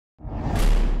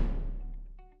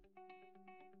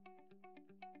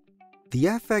The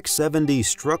FX70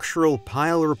 Structural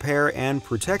Pile Repair and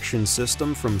Protection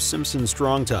System from Simpson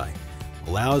Strong-Tie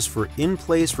allows for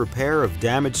in-place repair of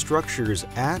damaged structures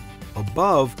at,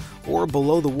 above, or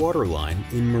below the waterline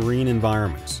in marine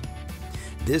environments.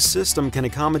 This system can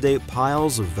accommodate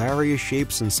piles of various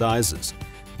shapes and sizes,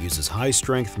 uses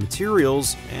high-strength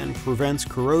materials, and prevents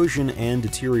corrosion and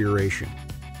deterioration.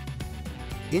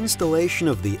 Installation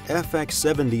of the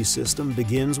FX70 system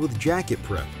begins with jacket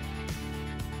prep.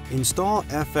 Install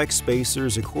FX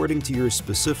spacers according to your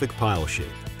specific pile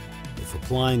shape. If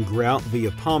applying grout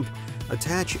via pump,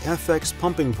 attach FX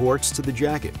pumping ports to the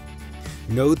jacket.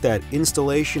 Note that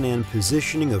installation and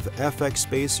positioning of FX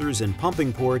spacers and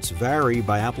pumping ports vary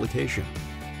by application.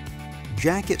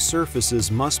 Jacket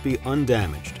surfaces must be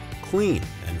undamaged, clean,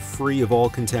 and free of all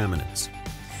contaminants.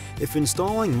 If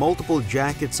installing multiple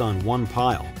jackets on one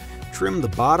pile, trim the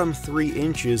bottom 3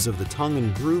 inches of the tongue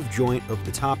and groove joint of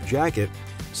the top jacket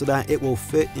so that it will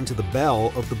fit into the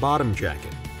bell of the bottom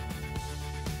jacket.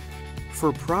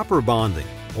 For proper bonding,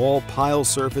 all pile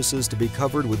surfaces to be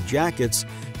covered with jackets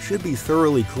should be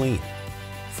thoroughly clean.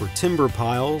 For timber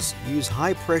piles, use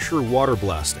high-pressure water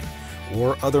blasting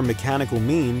or other mechanical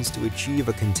means to achieve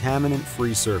a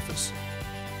contaminant-free surface.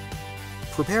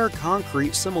 Prepare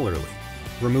concrete similarly.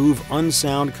 Remove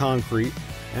unsound concrete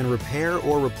and repair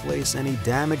or replace any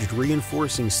damaged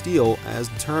reinforcing steel as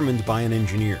determined by an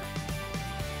engineer.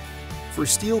 For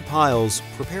steel piles,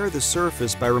 prepare the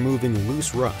surface by removing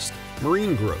loose rust,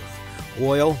 marine growth,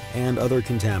 oil, and other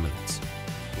contaminants.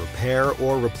 Repair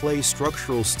or replace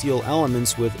structural steel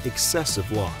elements with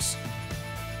excessive loss.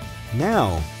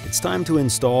 Now, it's time to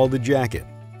install the jacket.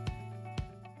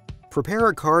 Prepare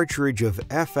a cartridge of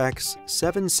FX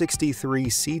 763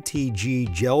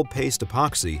 CTG gel paste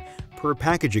epoxy per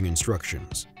packaging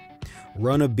instructions.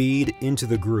 Run a bead into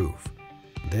the groove.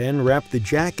 Then wrap the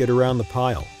jacket around the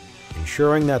pile,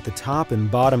 ensuring that the top and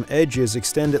bottom edges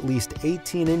extend at least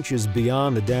 18 inches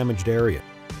beyond the damaged area.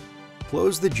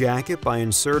 Close the jacket by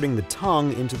inserting the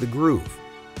tongue into the groove.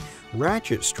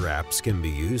 Ratchet straps can be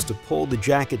used to pull the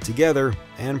jacket together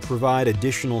and provide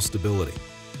additional stability.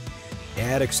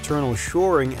 Add external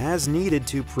shoring as needed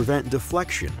to prevent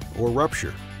deflection or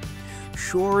rupture.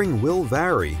 Shoring will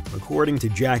vary according to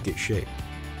jacket shape.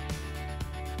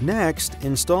 Next,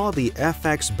 install the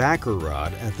FX backer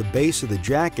rod at the base of the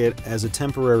jacket as a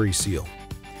temporary seal.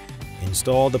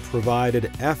 Install the provided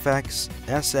FX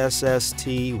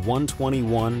SSST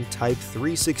 121 Type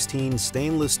 316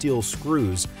 stainless steel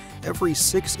screws every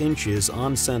 6 inches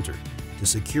on center to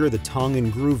secure the tongue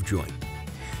and groove joint.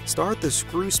 Start the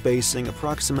screw spacing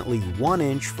approximately 1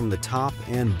 inch from the top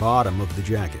and bottom of the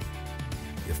jacket.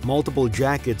 If multiple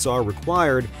jackets are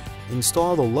required,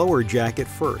 install the lower jacket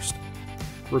first.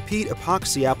 Repeat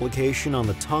epoxy application on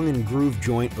the tongue and groove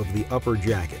joint of the upper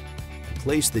jacket, and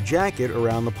place the jacket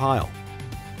around the pile.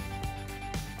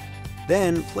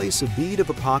 Then place a bead of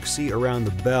epoxy around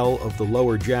the bell of the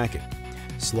lower jacket.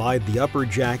 Slide the upper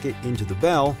jacket into the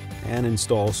bell and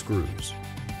install screws.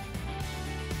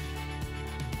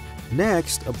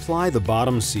 Next, apply the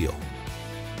bottom seal.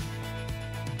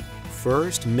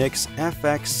 First, mix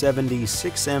FX70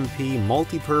 6MP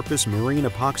multi-purpose marine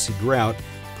epoxy grout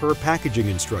per packaging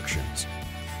instructions.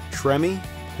 Tremie,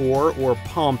 pour, or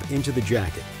pump into the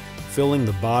jacket, filling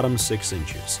the bottom 6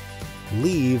 inches.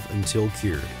 Leave until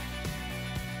cured.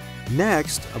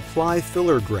 Next, apply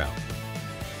filler grout.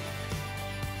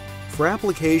 For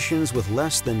applications with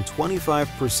less than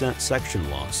 25% section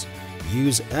loss,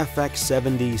 use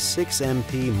FX70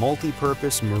 6MP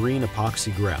multi-purpose marine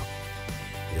epoxy grout.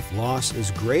 If loss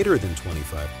is greater than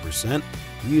 25%,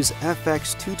 use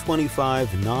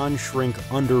FX225 non-shrink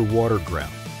underwater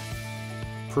grout.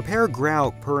 Prepare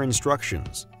grout per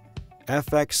instructions.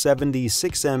 FX70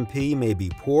 6MP may be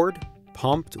poured,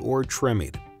 pumped, or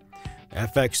tremied.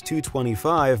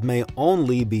 FX225 may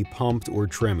only be pumped or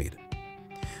tremied.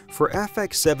 For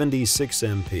FX70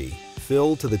 6MP,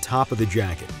 fill to the top of the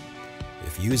jacket.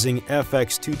 If using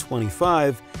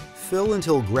FX225, fill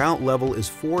until grout level is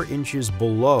 4 inches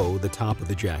below the top of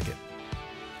the jacket.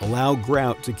 Allow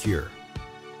grout to cure.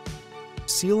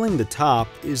 Sealing the top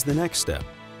is the next step.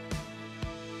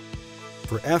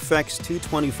 For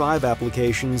FX225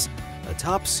 applications, a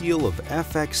top seal of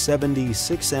FX70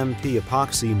 6MP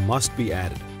epoxy must be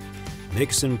added.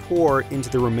 Mix and pour into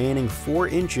the remaining 4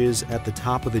 inches at the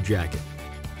top of the jacket.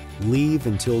 Leave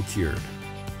until cured.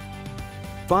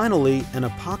 Finally, an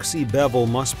epoxy bevel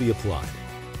must be applied.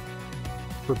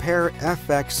 Prepare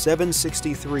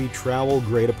FX763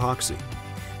 trowel-grade epoxy.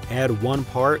 Add 1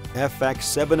 part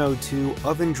FX702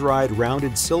 oven-dried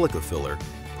rounded silica filler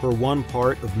per 1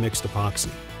 part of mixed epoxy.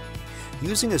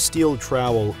 Using a steel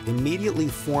trowel, immediately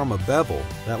form a bevel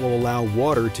that will allow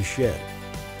water to shed.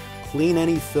 Clean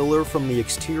any filler from the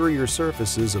exterior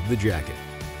surfaces of the jacket.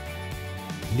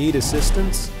 Need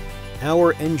assistance?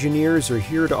 Our engineers are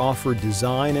here to offer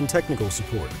design and technical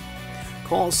support.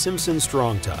 Call Simpson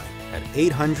Strong-Tie at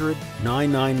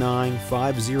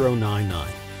 800-999-5099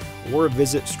 or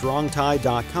visit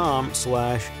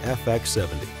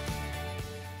strongtie.com/FX70.